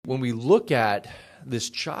when we look at this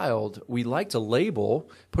child, we like to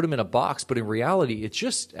label, put him in a box, but in reality, it's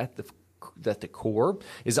just at the core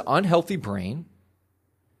is an unhealthy brain.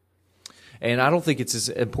 And I don't think it's as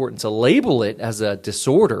important to label it as a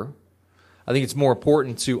disorder. I think it's more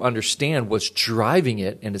important to understand what's driving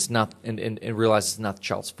it, and it's not, and realize it's not the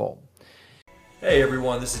child's fault. Hey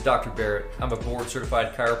everyone, this is Dr. Barrett. I'm a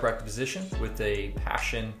board-certified chiropractic physician with a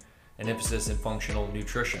passion and emphasis in functional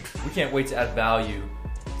nutrition. We can't wait to add value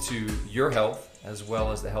to your health as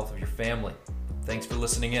well as the health of your family. Thanks for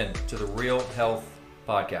listening in to the Real Health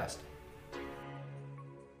Podcast.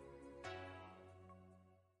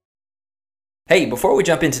 Hey, before we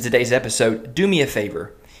jump into today's episode, do me a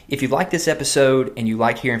favor. If you like this episode and you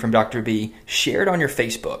like hearing from Dr. B, share it on your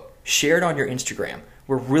Facebook, share it on your Instagram.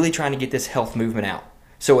 We're really trying to get this health movement out.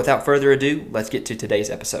 So without further ado, let's get to today's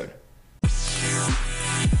episode.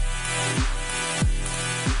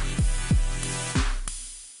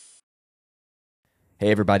 Hey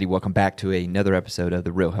everybody, welcome back to another episode of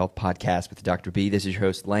the Real Health Podcast with Dr. B. This is your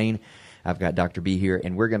host, Lane. I've got Dr. B here,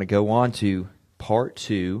 and we're going to go on to part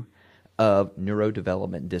 2 of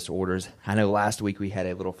neurodevelopment disorders. I know last week we had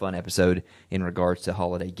a little fun episode in regards to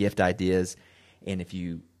holiday gift ideas, and if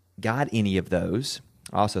you got any of those,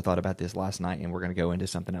 I also thought about this last night, and we're going to go into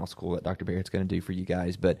something else cool that Dr. Barrett's going to do for you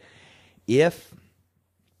guys. But if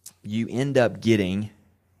you end up getting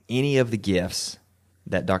any of the gifts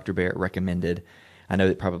that Dr. Barrett recommended, I know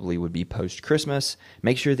that probably would be post-Christmas.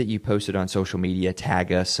 Make sure that you post it on social media,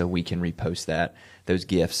 tag us so we can repost that. Those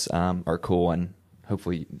gifts are cool, and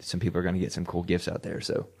hopefully some people are going to get some cool gifts out there.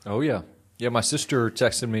 So, oh yeah, my sister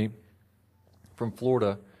texted me from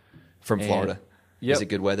Florida. From Florida. Yep. Is it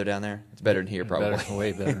good weather down there? It's better than here, probably.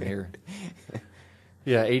 Way better than here.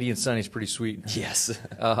 Yeah, 80 and sunny is pretty sweet. Yes.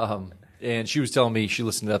 And she was telling me she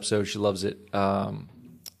listened to the episode. She loves it.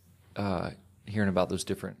 Hearing about those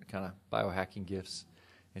different kind of biohacking gifts,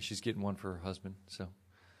 and she's getting one for her husband. So,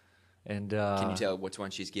 and can you tell which one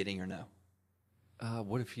she's getting or no?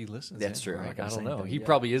 What if he listens? That's true. Like, I don't know. He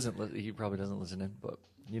probably isn't. He probably doesn't listen in, but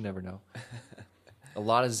you never know. A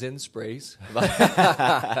lot of Zen sprays.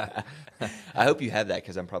 I hope you have that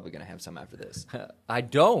because I'm probably going to have some after this. I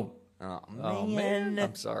don't. Oh man.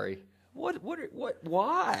 I'm sorry. What?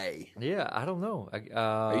 Why? Yeah, I don't know.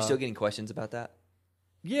 Are you still getting questions about that?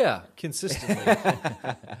 Yeah, consistently.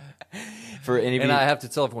 For any of you, and I have to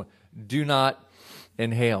tell everyone, do not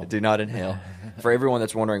inhale. Do not inhale. For everyone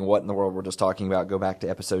that's wondering what in the world we're just talking about, go back to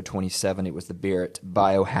episode 27. It was the Barrett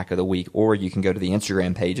Biohack of the Week, or you can go to the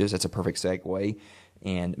Instagram pages. That's a perfect segue.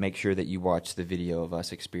 And make sure that you watch the video of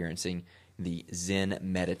us experiencing the Zen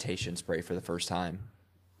meditation spray for the first time.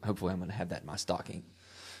 Hopefully I'm going to have that in my stocking.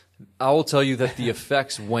 I will tell you that the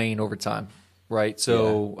effects wane over time. Right,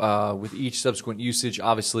 so with each subsequent usage,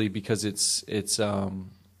 obviously, because it is a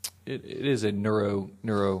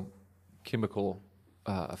neurochemical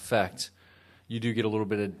effect, you do get a little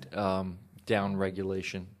bit of down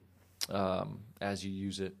regulation as you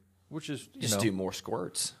use it, which is do more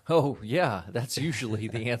squirts. Oh yeah, that's usually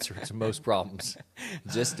the answer to most problems.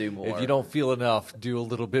 Just do more. If you don't feel enough, do a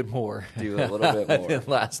little bit more. Do a little bit more than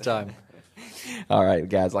last time. All right,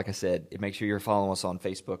 guys, like I said, make sure you're following us on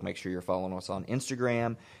Facebook. Make sure you're following us on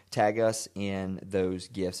Instagram. Tag us in those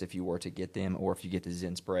gifts if you were to get them, or if you get the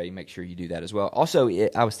Zen spray, make sure you do that as well. Also,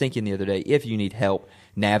 I was thinking the other day, if you need help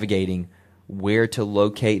navigating where to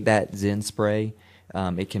locate that Zen spray,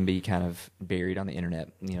 it can be kind of buried on the internet.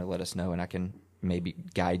 Let us know, and I can maybe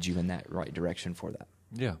guide you in that right direction for that.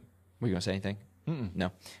 Yeah. Were you going to say anything? Mm-mm.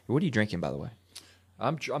 No. What are you drinking, by the way?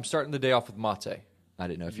 I'm starting the day off with mate. I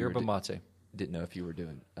didn't know if Yerba mate. Didn't know if you were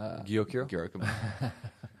doing Gyokuro.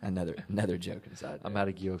 another joke inside. I'm out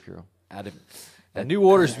of Gyokuro. A new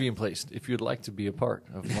order is being placed. If you'd like to be a part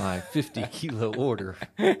of my 50-kilo order.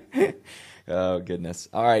 Oh goodness!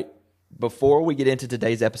 All right. Before we get into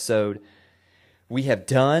today's episode, we have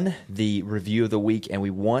done the review of the week, and we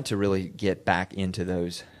want to really get back into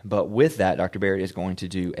those. But with that, Dr. Barrett is going to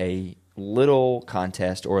do a little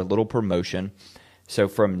contest or a little promotion. So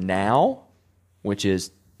from now, which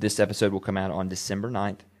is this episode will come out on December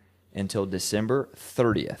 9th until December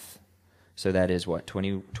 30th. So that is what,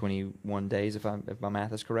 21 days if my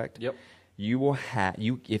math is correct? Yep. You will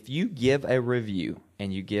if you give a review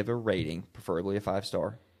and you give a rating, preferably a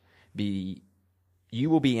 5-star, you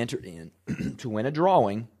will be entered in to win a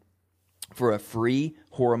drawing for a free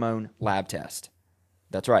hormone lab test.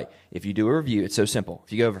 That's right. If you do a review, it's so simple.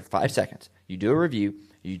 If you go over 5 seconds, you do a review,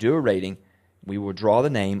 you do a rating, we will draw the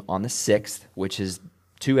name on the 6th, which is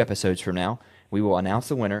 2 episodes from now. We will announce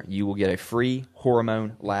the winner. You will get a free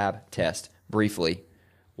hormone lab test. Briefly,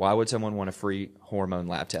 Why would someone want a free hormone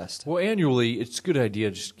lab test? Well, annually, it's a good idea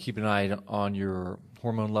to just keep an eye on your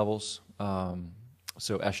hormone levels.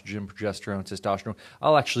 So estrogen, progesterone, testosterone.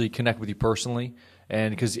 I'll actually connect with you personally, and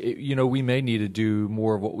because we may need to do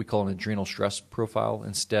more of what we call an adrenal stress profile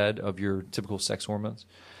instead of your typical sex hormones.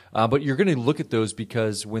 But you're going to look at those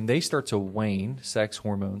because when they start to wane, sex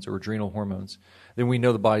hormones or adrenal hormones, then we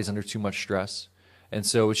know the body's under too much stress. And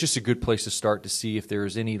so it's just a good place to start to see if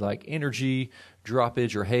there's any like energy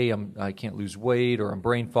droppage or, hey, I can't lose weight or I'm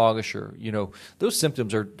brain foggish or, those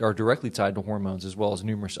symptoms are directly tied to hormones as well as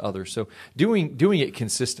numerous others. So doing it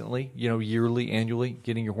consistently, yearly, annually,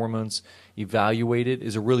 getting your hormones evaluated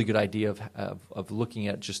is a really good idea of looking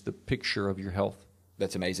at just the picture of your health.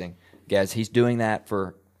 That's amazing. Guys, he's doing that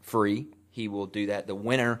for free. He will do that. The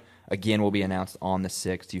winner, again, will be announced on the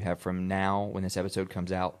 6th. You have from now, when this episode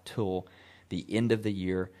comes out, till the end of the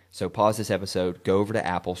year. So pause this episode, go over to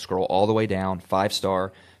Apple, scroll all the way down,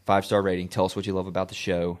 5-star rating. Tell us what you love about the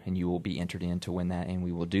show, and you will be entered in to win that. And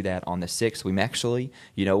we will do that on the 6th. We may actually,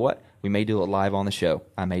 you know what? We may do it live on the show.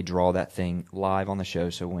 I may draw that thing live on the show,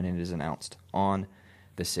 so when it is announced on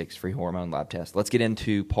the 6th free hormone lab test. Let's get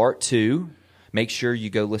into part 2. Make sure you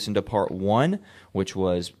go listen to part 1, which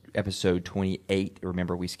was episode 28.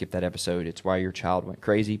 Remember, we skipped that episode. It's Why Your Child Went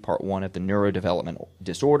Crazy, part 1 of the neurodevelopmental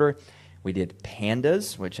disorder. We did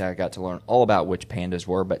pandas, which I got to learn all about which pandas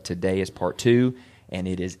were, but today is part 2, and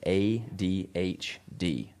it is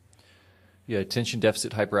ADHD. Yeah, attention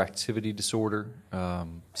deficit hyperactivity disorder.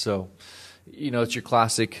 So, it's your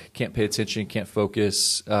classic can't pay attention, can't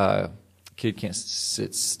focus, kid can't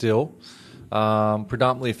sit still.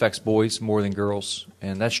 Predominantly affects boys more than girls,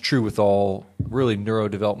 and that's true with all really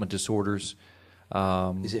neurodevelopment disorders.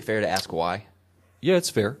 Is it fair to ask why? Yeah,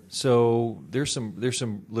 it's fair. So there's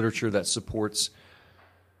some literature that supports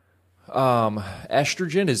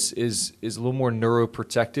estrogen is a little more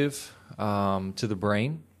neuroprotective to the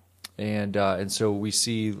brain, and so we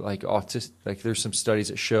see like there's some studies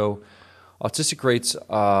that show autistic rates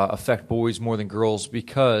affect boys more than girls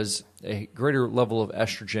because a greater level of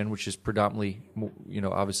estrogen, which is predominantly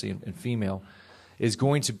obviously in female, is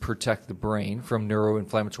going to protect the brain from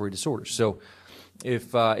neuroinflammatory disorders. So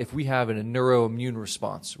if we have a neuroimmune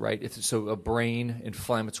response, right? So a brain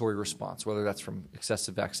inflammatory response, whether that's from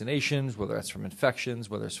excessive vaccinations, whether that's from infections,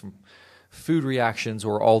 whether it's from food reactions,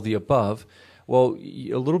 or all the above, well,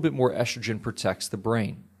 a little bit more estrogen protects the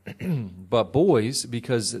brain. But boys,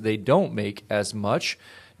 because they don't have as much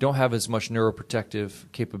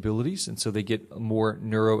neuroprotective capabilities, and so they get more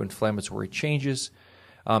neuroinflammatory changes.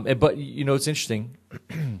 But it's interesting.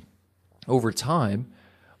 Over time,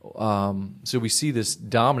 so we see this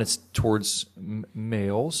dominance towards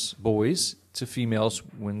males, boys, to females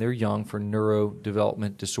when they're young for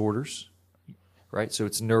neurodevelopment disorders, right? So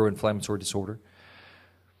it's neuroinflammatory disorder.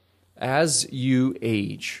 As you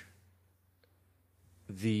age,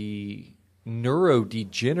 the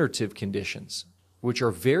neurodegenerative conditions, which are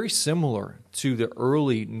very similar to the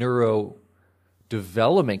early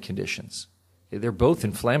neurodevelopment conditions, they're both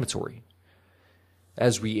inflammatory.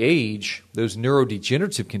 As we age, those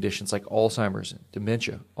neurodegenerative conditions like Alzheimer's and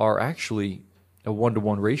dementia are actually a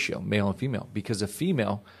 1-to-1 ratio, male and female, because a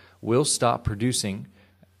female will stop producing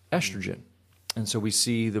estrogen. And so we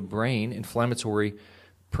see the brain inflammatory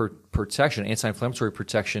protection, anti-inflammatory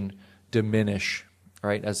protection diminish,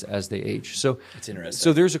 right, as they age. So it's interesting.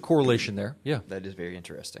 So there's a correlation there. Yeah. That is very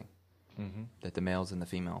interesting. Mm-hmm. That the males and the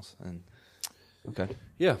females. Okay.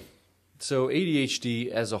 Yeah. So ADHD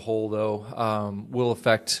as a whole, though, will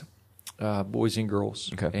affect boys and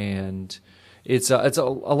girls. Okay. And it's a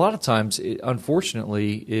lot of times,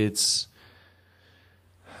 unfortunately, it's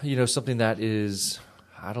something that is,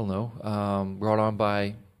 I don't know, brought on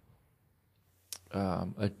by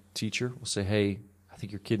a teacher. Will say, hey, I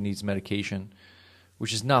think your kid needs medication,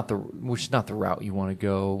 which is not the route you want to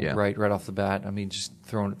go. Yeah. right off the bat. I mean, just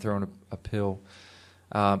throwing a pill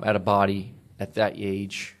at a body at that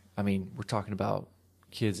age. I mean, we're talking about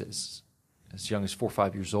kids as young as 4 or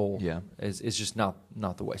 5 years old. Yeah. It's just not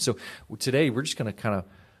the way. So today we're just going to kind of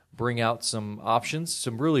bring out some options,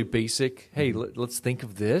 some really basic, hey, let's think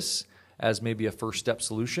of this as maybe a first step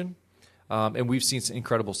solution. And we've seen some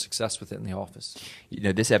incredible success with it in the office.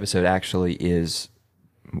 This episode actually is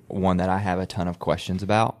one that I have a ton of questions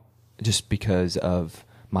about just because of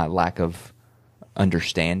my lack of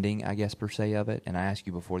understanding, I guess, per se, of it. And I asked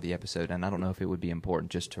you before the episode, and I don't know if it would be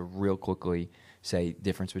important just to real quickly say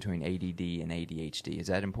difference between ADD and ADHD. Is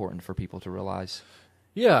that important for people to realize?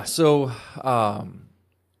 Yeah. So ADD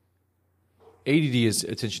is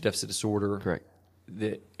attention deficit disorder. Correct.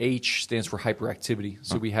 The H stands for hyperactivity.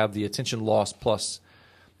 So we have the attention loss plus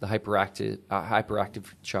the hyperactive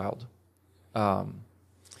child. I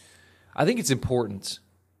think it's important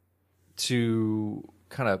to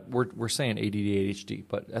kind of we're saying ADD, ADHD,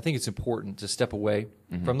 but I think it's important to step away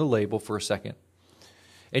from the label for a second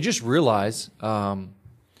and just realize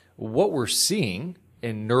what we're seeing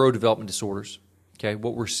in neurodevelopment disorders. Okay,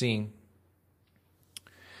 what we're seeing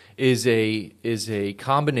is a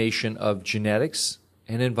combination of genetics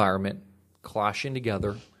and environment clashing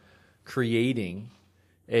together, creating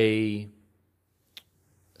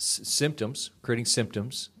symptoms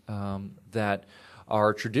that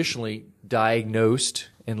are traditionally diagnosed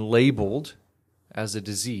and labeled as a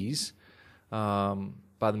disease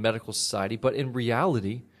by the medical society, but in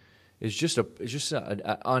reality, it's just an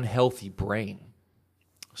unhealthy brain.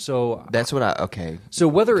 So that's what okay. So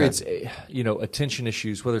whether it's attention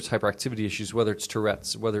issues, whether it's hyperactivity issues, whether it's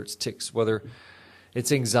Tourette's, whether it's tics, whether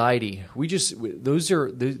it's anxiety,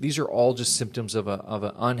 these are all just symptoms of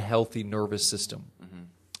an unhealthy nervous system.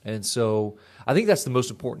 And so I think that's the most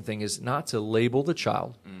important thing, is not to label the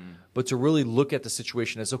child, but to really look at the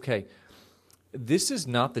situation as, okay, this is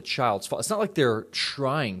not the child's fault. It's not like they're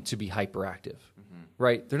trying to be hyperactive,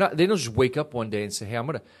 right? They don't just wake up one day and say, hey, I'm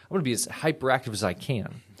gonna be as hyperactive as I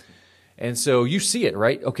can. And so you see it,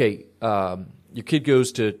 right? Okay, your kid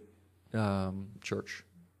goes to church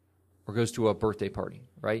or goes to a birthday party,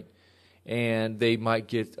 right? And they might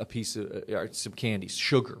get a piece of some candies,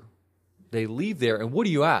 sugar. They leave there, and what do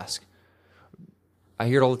you ask? I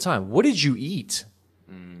hear it all the time. What did you eat?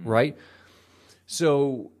 Right?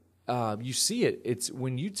 So you see it. It's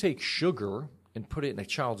when you take sugar and put it in a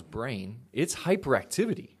child's brain, it's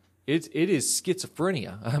hyperactivity. It is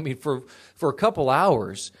schizophrenia. I mean, for a couple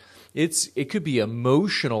hours, it could be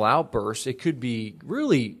emotional outbursts. It could be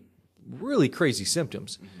really, really crazy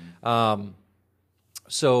symptoms.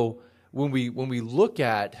 So when we look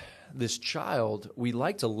at this child, we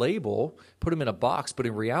like to label, put them in a box, but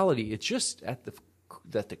in reality, it's just at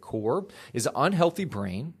the core is an unhealthy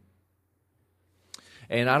brain.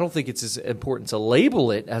 And I don't think it's as important to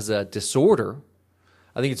label it as a disorder.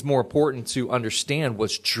 I think it's more important to understand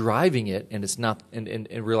what's driving it, and it's not, and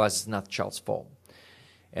realize it's not the child's fault.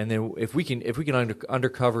 And then if we can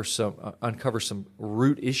uncover some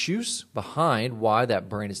root issues behind why that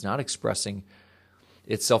brain is not expressing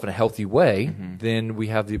itself in a healthy way, then we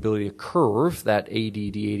have the ability to curve that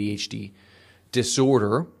ADD, ADHD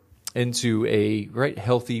disorder into a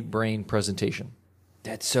healthy brain presentation.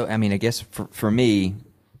 That's so. I mean, I guess for me,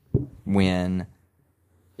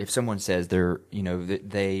 if someone says they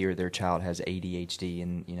or their child has ADHD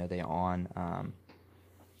and they on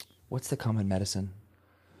what's the common medicine?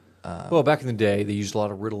 Well, back in the day, they used a lot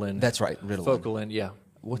of Ritalin. That's right, Ritalin. Focalin, yeah.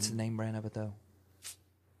 What's the name brand of it though?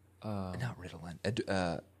 Not Ritalin.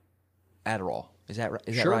 Adderall. Is that right?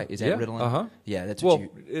 Is that right? Is that Ritalin? Yeah, that's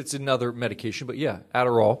it's another medication, but yeah,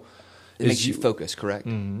 Adderall. It makes you focus, correct?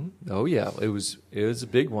 Oh yeah, it was a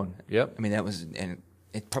big one. Yep. I mean, that was, and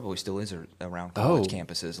it probably still is around college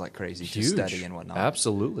campuses like crazy to study and whatnot.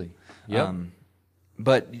 Absolutely. Yeah.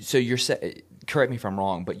 But so correct me if I'm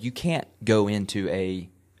wrong, but you can't go into a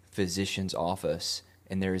physician's office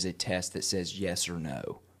and there is a test that says yes or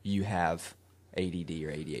no, you have ADD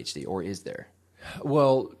or ADHD, or is there?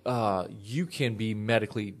 Well, you can be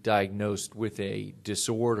medically diagnosed with a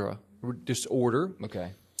disorder.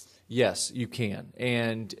 Okay. Yes, you can.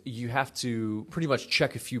 And you have to pretty much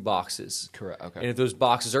check a few boxes. Correct. Okay. And if those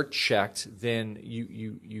boxes are checked, then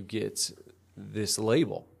you get this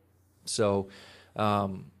label. So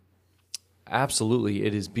absolutely,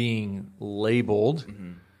 it is being labeled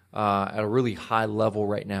at a really high level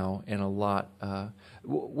right now, and a lot. Have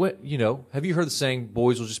you heard the saying,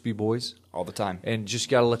 "Boys will just be boys"? All the time. And just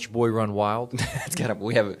got to let your boy run wild.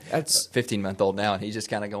 We have a 15-month-old now, and he's just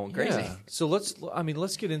kind of going crazy. Yeah. So let's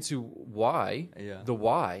get into why. Yeah. The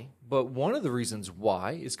why. But one of the reasons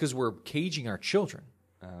why is because we're caging our children.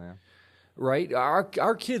 Oh yeah. Right?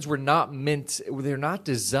 Our kids were not they're not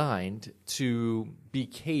designed to be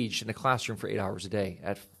caged in a classroom for 8 hours a day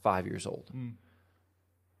at 5 years old.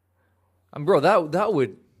 Bro, that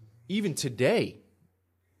would, even today,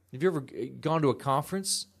 have you ever gone to a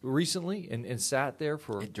conference recently and sat there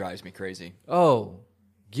for... It drives me crazy. Oh,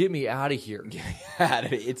 get me out of here.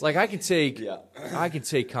 It's like I can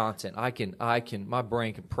take content. My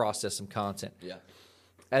brain can process some content. Yeah.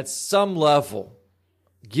 At some level,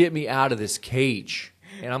 get me out of this cage,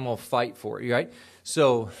 and I'm going to fight for it, right?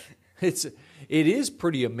 So it is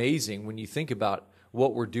pretty amazing when you think about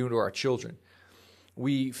what we're doing to our children.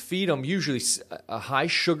 We feed them usually a high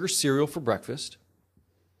sugar cereal for breakfast.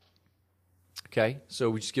 Okay, so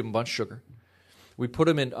we just give them a bunch of sugar. We put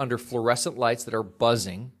them in under fluorescent lights that are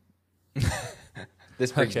buzzing.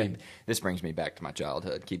 This brings me back to my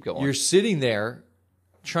childhood. Keep going. You're sitting there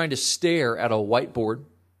trying to stare at a whiteboard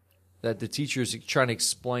that the teacher's trying to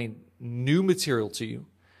explain new material to you,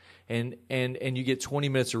 and you get 20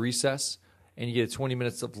 minutes of recess, and you get 20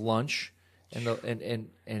 minutes of lunch, and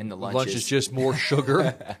the lunch is just more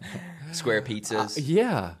sugar. Square pizzas.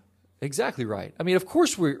 Yeah, exactly right. I mean, of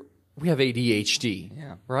course we have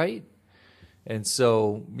ADHD, right? And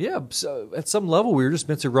so, so at some level, we were just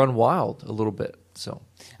meant to run wild a little bit. So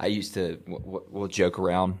I used to we'll joke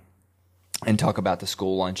around and talk about the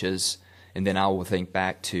school lunches, and then I will think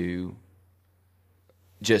back to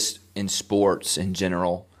just in sports in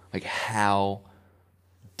general, like how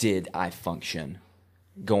did I function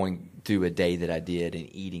going through a day that I did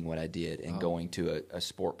and eating what I did and going to a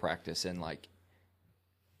sport practice, and like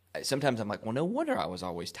sometimes I'm like, well, no wonder I was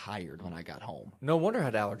always tired when I got home. No wonder I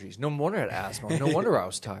had allergies. No wonder I had asthma. No wonder I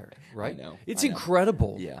was tired, right? I know. It's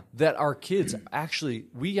incredible Yeah. that our kids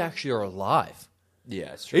we actually are alive.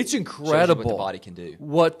 Yeah, it's true. It's incredible Shows you what the body can do.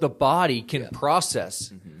 What the body can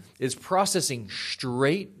process is processing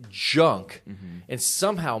straight junk and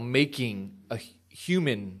somehow making a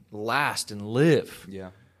human last and live. Yeah.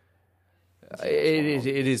 It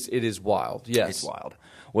is wild. Yes. It's wild.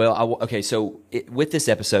 Well, okay, so with this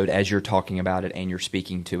episode, as you're talking about it and you're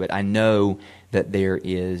speaking to it, I know that there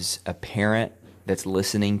is a parent that's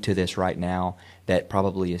listening to this right now that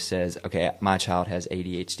probably says, okay, my child has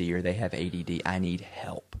ADHD or they have ADD. I need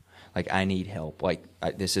help. Like, I need help. Like,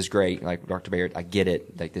 this is great. Like, Dr. Baird, I get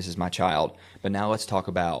it. Like, this is my child. But now let's talk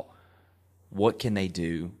about what can they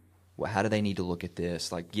do? How do they need to look at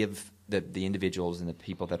this? Like, give the individuals and the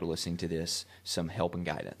people that are listening to this some help and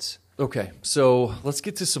guidance. Okay, so let's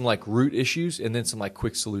get to some like root issues and then some like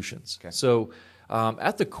quick solutions. Okay. So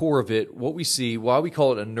at the core of it, what we see, why we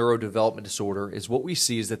call it a neurodevelopment disorder, is what we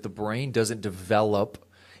see is that the brain doesn't develop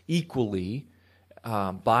equally,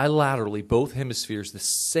 bilaterally, both hemispheres the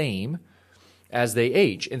same as they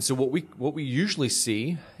age. And so what we usually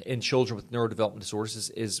see in children with neurodevelopment disorders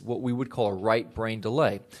is what we would call a right brain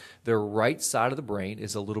delay. Their right side of the brain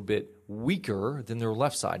is a little bit weaker than their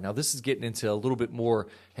left side. Now, this is getting into a little bit more,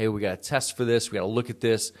 hey, we got to test for this, we got to look at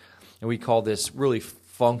this, and we call this really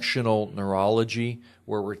functional neurology,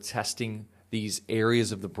 where we're testing these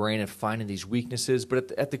areas of the brain and finding these weaknesses.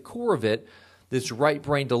 But at the core of it, this right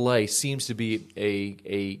brain delay seems to be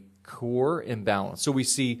a core imbalance. So we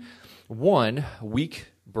see, one, weak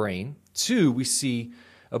brain. Two, we see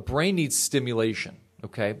a brain needs stimulation,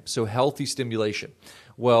 okay? So healthy stimulation.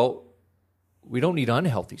 Well, we don't need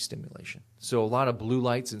unhealthy stimulation. So a lot of blue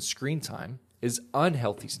lights and screen time is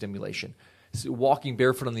unhealthy stimulation. So walking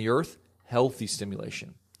barefoot on the earth, healthy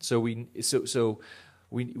stimulation. So we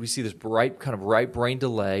see this right brain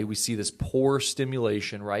delay. We see this poor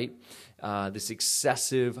stimulation, right? This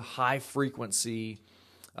excessive high frequency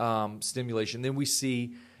stimulation. Then we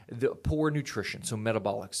see the poor nutrition, so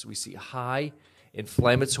metabolics. We see high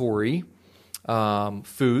inflammatory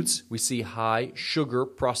foods. We see high sugar,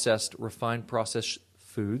 refined processed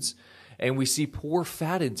foods. And we see poor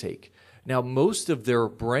fat intake. Now, most of our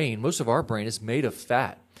brain is made of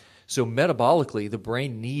fat. So metabolically, the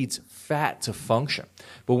brain needs fat to function.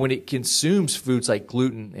 But when it consumes foods like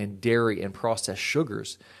gluten and dairy and processed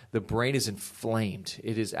sugars, the brain is inflamed.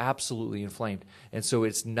 It is absolutely inflamed. And so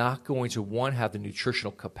it's not going to, one, have the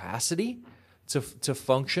nutritional capacity to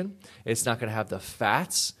function. It's not going to have the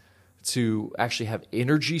fats to actually have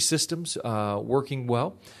energy systems working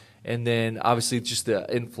well. And then, obviously, just the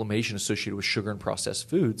inflammation associated with sugar and processed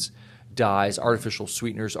foods, dyes, artificial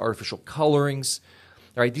sweeteners, artificial colorings.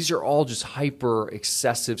 All right, these are all just hyper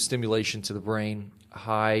excessive stimulation to the brain,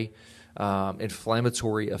 high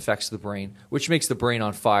inflammatory effects to the brain, which makes the brain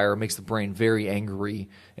on fire, makes the brain very angry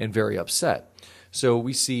and very upset. So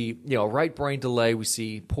we see, right brain delay. We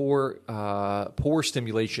see poor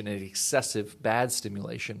stimulation and excessive bad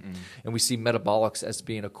stimulation, and we see metabolics as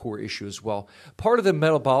being a core issue as well. Part of the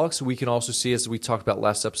metabolics we can also see, as we talked about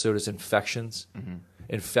last episode, is infections.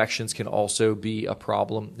 Infections can also be a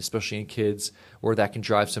problem, especially in kids, where that can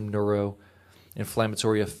drive some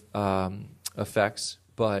neuroinflammatory effects.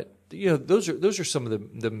 But those are some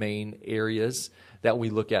of the main areas that we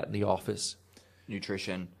look at in the office.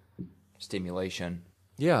 Nutrition, stimulation.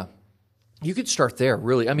 Yeah. You could start there,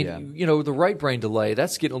 really. I mean, the right brain delay,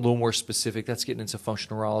 that's getting a little more specific. That's getting into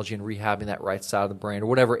functional neurology and rehabbing that right side of the brain or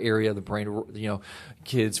whatever area of the brain.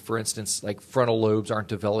 Kids, for instance, like frontal lobes aren't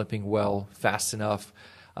developing well fast enough.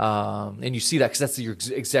 And you see that because that's your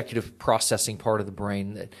executive processing part of the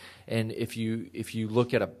brain. And if you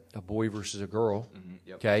look at a boy versus a girl,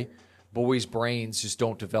 okay, boys' brains just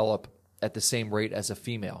don't develop at the same rate as a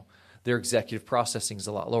female. Their executive processing is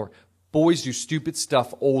a lot lower. boys do stupid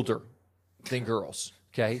stuff older than girls.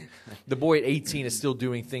 Okay, the boy at 18 is still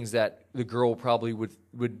doing things that the girl probably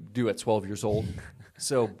would do at 12 years old.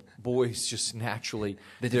 So boys just naturally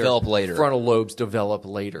They develop later. Frontal lobes develop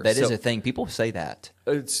later. That is a thing. People say that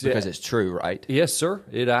because it's true, right? Yes, sir.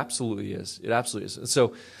 It absolutely is. It absolutely is. And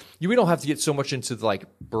so we don't have to get so much into like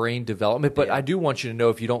brain development, but I do want you to know,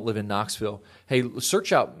 if you don't live in Knoxville, hey,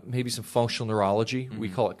 search out maybe some functional neurology. We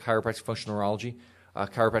call it chiropractic functional neurology.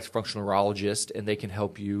 Chiropractic functional neurologist, and they can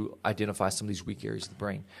help you identify some of these weak areas of the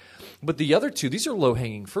brain. But the other two, these are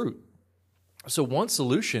low-hanging fruit. So one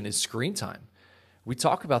solution is screen time. We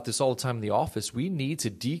talk about this all the time in the office. We need to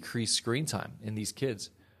decrease screen time in these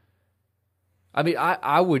kids. I mean,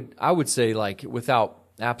 I would say, like, without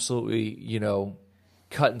absolutely,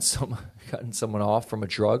 cutting someone off from a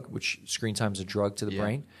drug, which screen time is a drug to the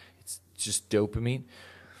brain. It's just dopamine.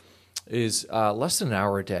 Is less than an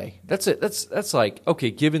hour a day. That's it. That's like, okay,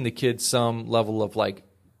 giving the kids some level of like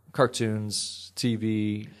cartoons,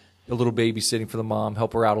 TV, a little babysitting for the mom,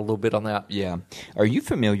 help her out a little bit on that. Yeah. Are you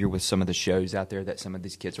familiar with some of the shows out there that some of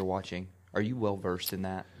these kids are watching? Are you well versed in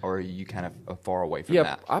that, or are you kind of far away from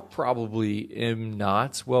that? Yeah, I probably am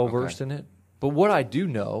not well versed in it. But what I do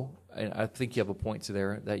know, and I think you have a point to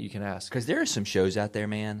there that you can ask. Because there are some shows out there,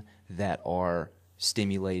 man, that are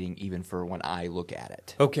stimulating even for when I look at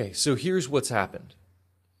it. Okay, so here's what's happened.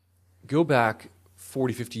 Go back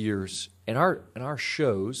 40, 50 years, and our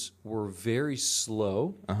shows were very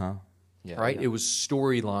slow. Yeah. Right? Yeah. It was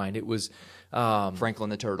storyline. It was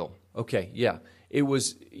Franklin the Turtle. okay, yeah. It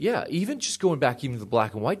was even just going back even to the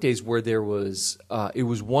black and white days where there was it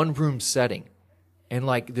was one room setting. And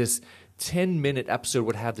like this 10-minute episode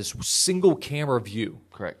would have this single camera view.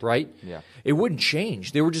 Correct. Right? Yeah. It wouldn't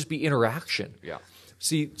change. There would just be interaction. Yeah.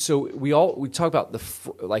 See, so we talk about the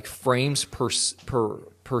frames per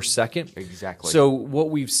second. Exactly. So what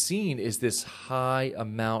we've seen is this high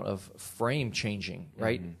amount of frame changing,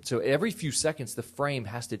 right? So every few seconds, the frame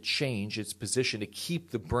has to change its position to keep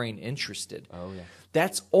the brain interested. Oh, yeah.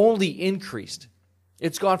 That's only increased.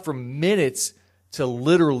 It's gone from minutes to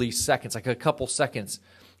literally seconds, like a couple seconds.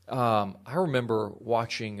 I remember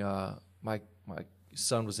watching. My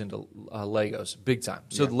son was into Legos big time,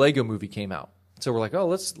 so the Lego movie came out. So we're like, oh,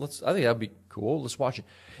 let's. I think that'd be cool. Let's watch it.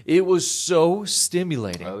 It was so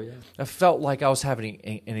stimulating. Oh, yeah. I felt like I was having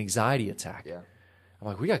an anxiety attack. Yeah. I'm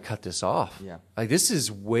like, we got to cut this off. Yeah. Like, this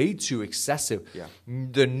is way too excessive. Yeah.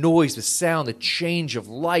 The noise, the sound, the change of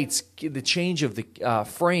lights, the change of the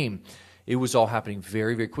frame. It was all happening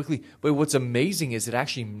very, very quickly. But what's amazing is it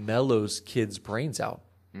actually mellows kids' brains out.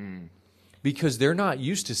 Because they're not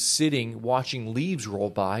used to sitting, watching leaves roll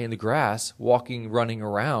by in the grass, walking, running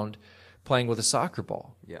around, playing with a soccer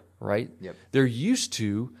ball. Yeah. Right? Yep. They're used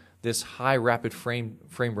to this high rapid frame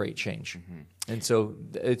rate change. And so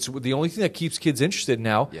it's the only thing that keeps kids interested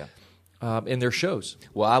now in their shows.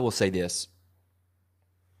 Well, I will say this.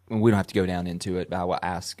 We don't have to go down into it, but I will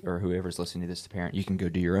ask, or whoever's listening to this, the parent, you can go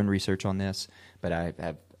do your own research on this. But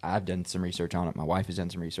I've done some research on it. My wife has done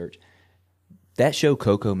some research. That show,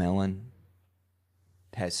 Coco Melon,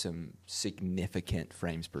 has some significant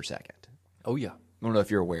frames per second. Oh, yeah. I don't know if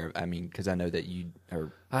you're aware of, because I know that you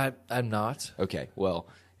are. I'm not. Okay, well,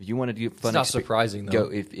 if you want to do fun, It's not surprising, though.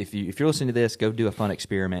 Go if you're listening to this, go do a fun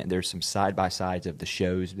experiment. There's some side by sides of the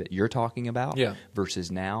shows that you're talking about versus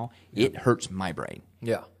now. It hurts my brain.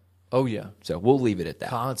 Yeah. Oh, yeah. So we'll leave it at that.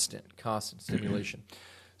 Constant stimulation.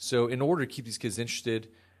 So in order to keep these kids interested,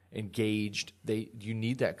 engaged, you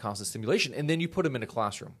need that constant stimulation, and then you put them in a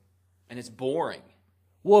classroom. And it's boring.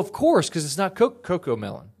 Well, of course, because it's not Coco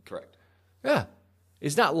Melon. Correct. Yeah.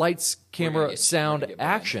 It's not lights, camera, sound,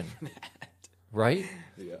 action. Right?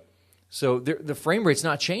 Yeah. So the frame rate's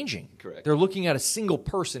not changing. Correct. They're looking at a single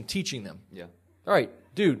person teaching them. Yeah. All right,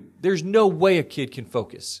 dude, there's no way a kid can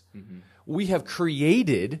focus. We have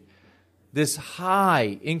created this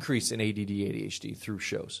high increase in ADD, ADHD through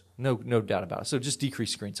shows. No doubt about it. So just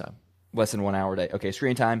decrease screen time. Less than 1 hour a day. Okay,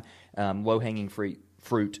 screen time, low-hanging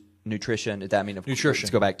fruit, nutrition. Does that mean nutrition? Let's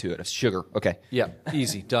go back to it. Sugar. Okay. Yeah,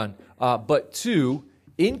 easy, done. But 2,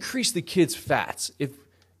 increase the kids' fats.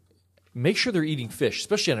 Make sure they're eating fish,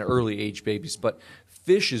 especially on an early age babies. But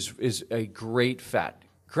fish is a great fat.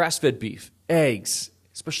 Grass-fed beef, eggs,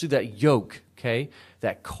 especially that yolk. Okay,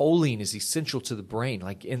 that choline is essential to the brain.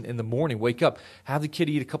 Like in the morning, wake up, have the kid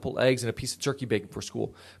eat a couple eggs and a piece of turkey bacon for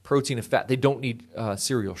school. Protein and fat. They don't need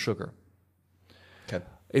cereal, sugar.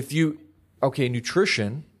 Okay.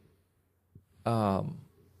 Nutrition.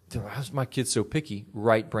 How's my kid so picky?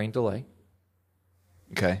 Right brain delay.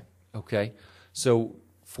 Okay. So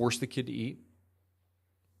force the kid to eat.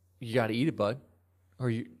 You got to eat it, bud,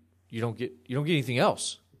 or you don't get anything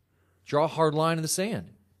else. Draw a hard line in the sand.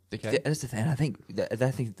 Okay, That's the thing. I think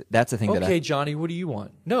that's the thing. okay, Johnny, what do you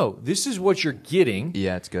want? No, this is what you're getting.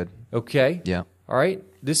 Yeah, it's good. Okay. Yeah. All right.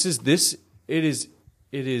 It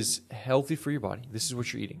is healthy for your body. This is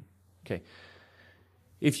what you're eating. Okay.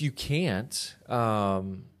 If you can't,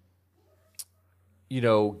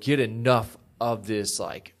 get enough of this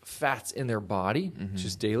like fats in their body,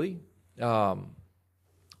 just daily,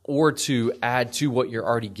 or to add to what you're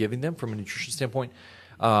already giving them from a nutrition standpoint,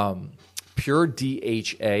 pure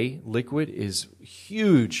DHA liquid is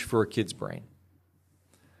huge for a kid's brain.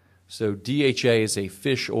 So DHA is a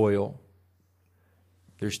fish oil.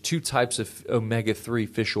 There's two types of omega-3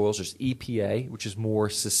 fish oils. There's EPA, which is more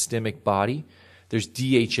systemic body. There's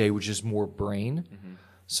DHA, which is more brain.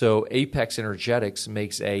 So Apex Energetics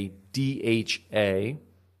makes a DHA,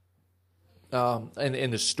 and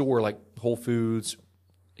in the store like Whole Foods,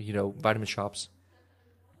 Vitamin Shops.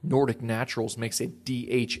 Nordic Naturals makes a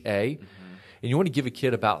DHA, and you want to give a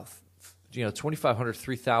kid about 2,500,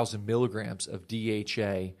 3,000 milligrams of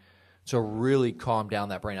DHA to really calm down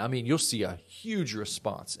that brain. I mean, you'll see a huge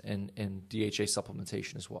response in DHA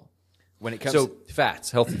supplementation as well. When it comes fats,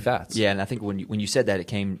 healthy fats. Yeah, and I think when you said that,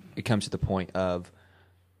 it comes to the point of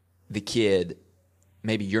the kid.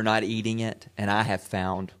 Maybe you're not eating it, and I have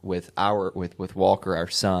found with Walker, our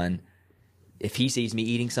son, if he sees me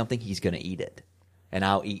eating something, he's going to eat it, and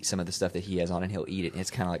I'll eat some of the stuff that he has on, and he'll eat it. And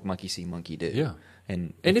it's kind of like monkey see, monkey do. Yeah,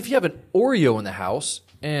 and if you have an Oreo in the house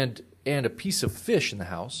and a piece of fish in the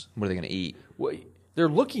house, what are they going to eat? Well, they're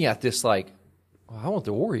looking at this like, I want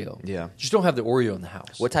the Oreo. Yeah. Just don't have the Oreo in the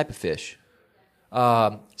house. What type of fish?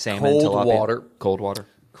 Salmon, Cold tilapia, water.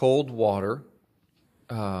 Cold water.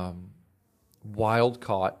 Wild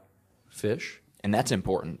caught fish. And that's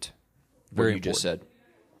important. Very you just said.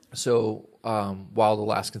 So wild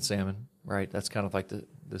Alaskan salmon, right? That's kind of like the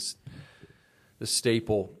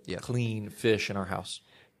staple clean fish in our house.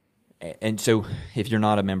 And so if you're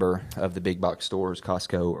not a member of the big box stores,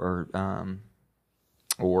 Costco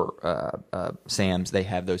or Sam's, they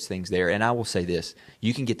have those things there. And I will say this,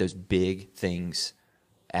 you can get those big things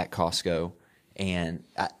at Costco. And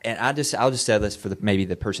I'll just say this for maybe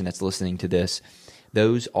the person that's listening to this.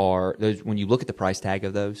 Those when you look at the price tag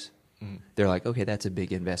of those, they're like, okay, that's a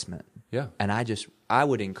big investment. Yeah. And I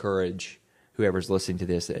would encourage whoever's listening to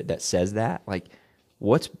this that says that, like,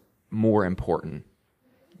 what's more important?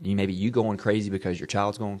 Maybe you going crazy because your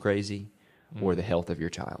child's going crazy, or the health of your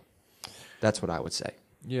child. That's what I would say.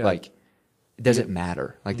 Yeah. Like, it doesn't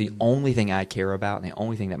matter. Like, the only thing I care about, and the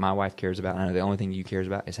only thing that my wife cares about, and I know the only thing you cares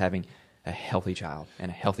about, is having a healthy child and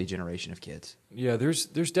a healthy generation of kids. Yeah, there's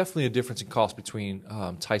definitely a difference in cost between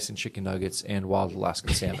Tyson chicken nuggets and wild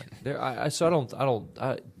Alaskan salmon.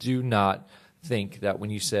 I do not think that when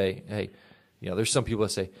you say, hey, there's some people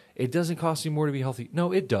that say it doesn't cost you more to be healthy.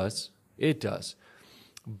 No, it does. It does.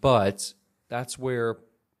 But that's where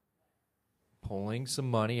pulling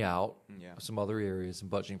some money out, some other areas,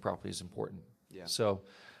 and budgeting properly is important. Yeah. So,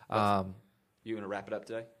 you want to wrap it up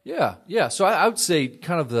today? Yeah. So I would say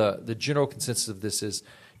kind of the general consensus of this is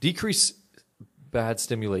decrease bad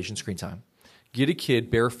stimulation, screen time, get a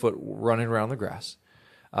kid barefoot running around the grass,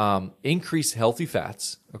 increase healthy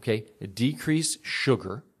fats, okay, decrease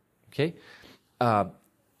sugar, okay,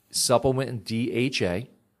 supplement in DHA,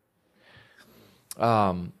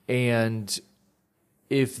 and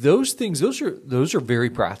if those things, those are very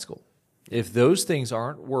practical. If those things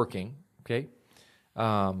aren't working, okay,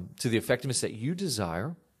 to the effectiveness that you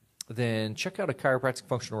desire, then check out a chiropractic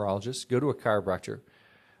functional neurologist. Go to a chiropractor,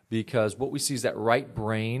 because what we see is that right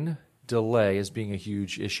brain delay as being a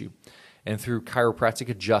huge issue. And through chiropractic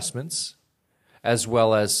adjustments, as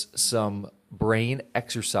well as some brain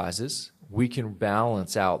exercises, we can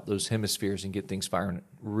balance out those hemispheres and get things firing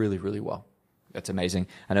really, really well. That's amazing.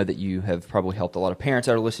 I know that you have probably helped a lot of parents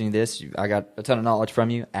that are listening to this. I got a ton of knowledge from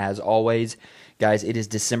you, as always. Guys, it is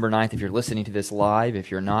December 9th. If you're listening to this live,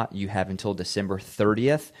 if you're not, you have until December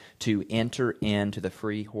 30th to enter into the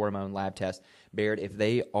free hormone lab test. Baird, if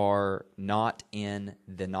they are not in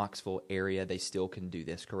the Knoxville area, they still can do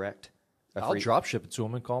this, correct? I'll drop ship it to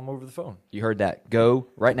them and call them over the phone. You heard that. Go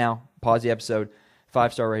right now, pause the episode,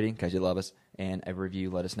 5-star rating because you love us, and a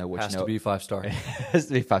review. Let us know what you know. Has to be 5-star. Has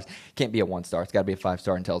to be 5. Can't be a 1-star. It's got to be a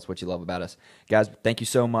 5-star, and tell us what you love about us. Guys, thank you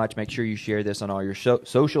so much. Make sure you share this on all your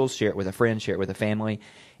socials. Share it with a friend. Share it with a family.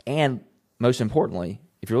 And most importantly,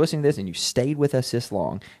 if you're listening to this and you stayed with us this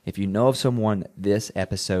long, if you know of someone this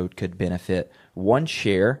episode could benefit, one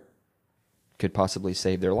share could possibly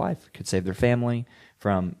save their life, could save their family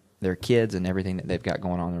from their kids and everything that they've got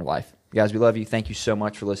going on in their life. Guys, we love you. Thank you so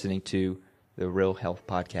much for listening to the Real Health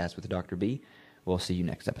Podcast with Dr. B. We'll see you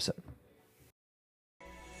next episode.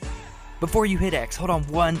 Before you hit X, hold on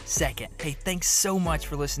 1 second. Hey, thanks so much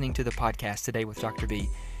for listening to the podcast today with Dr. B.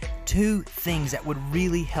 2 things that would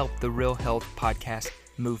really help the Real Health Podcast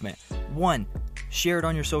movement. 1, share it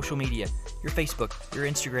on your social media, your Facebook, your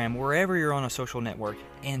Instagram, wherever you're on a social network.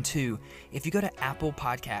 And 2, if you go to Apple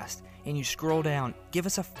Podcast and you scroll down, give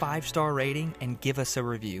us a 5-star rating and give us a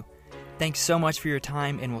review. Thanks so much for your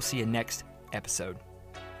time, and we'll see you next episode.